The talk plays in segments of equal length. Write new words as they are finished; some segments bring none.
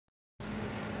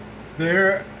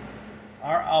There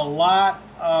are a lot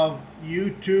of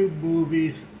YouTube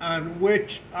movies on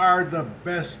which are the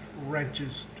best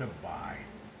wrenches to buy.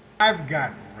 I've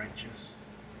got wrenches.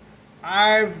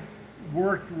 I've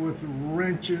worked with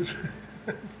wrenches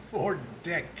for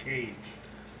decades,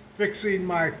 fixing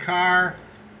my car,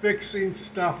 fixing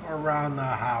stuff around the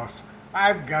house.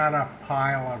 I've got a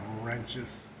pile of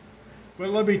wrenches. But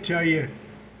let me tell you,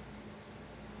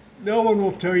 no one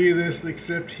will tell you this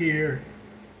except here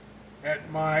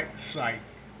at my site.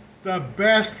 The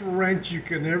best wrench you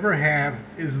can ever have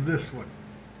is this one,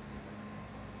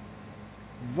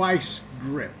 Vice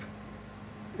Grip.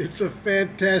 It's a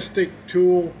fantastic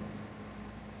tool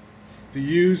to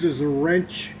use as a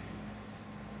wrench.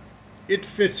 It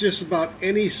fits just about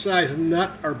any size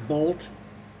nut or bolt,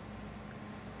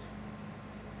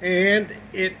 and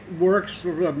it works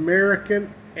for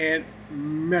American and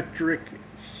metric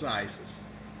sizes.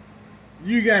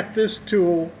 You got this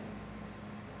tool,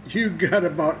 you got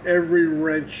about every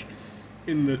wrench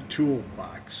in the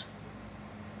toolbox.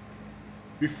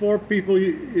 Before people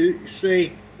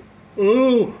say,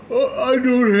 oh, I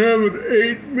don't have an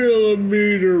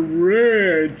 8mm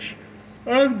wrench,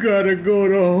 I've got to go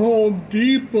to Home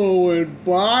Depot and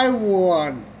buy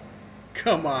one.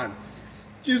 Come on,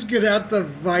 just get out the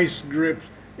Vice Grip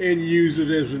and use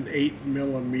it as an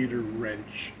 8mm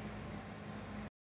wrench.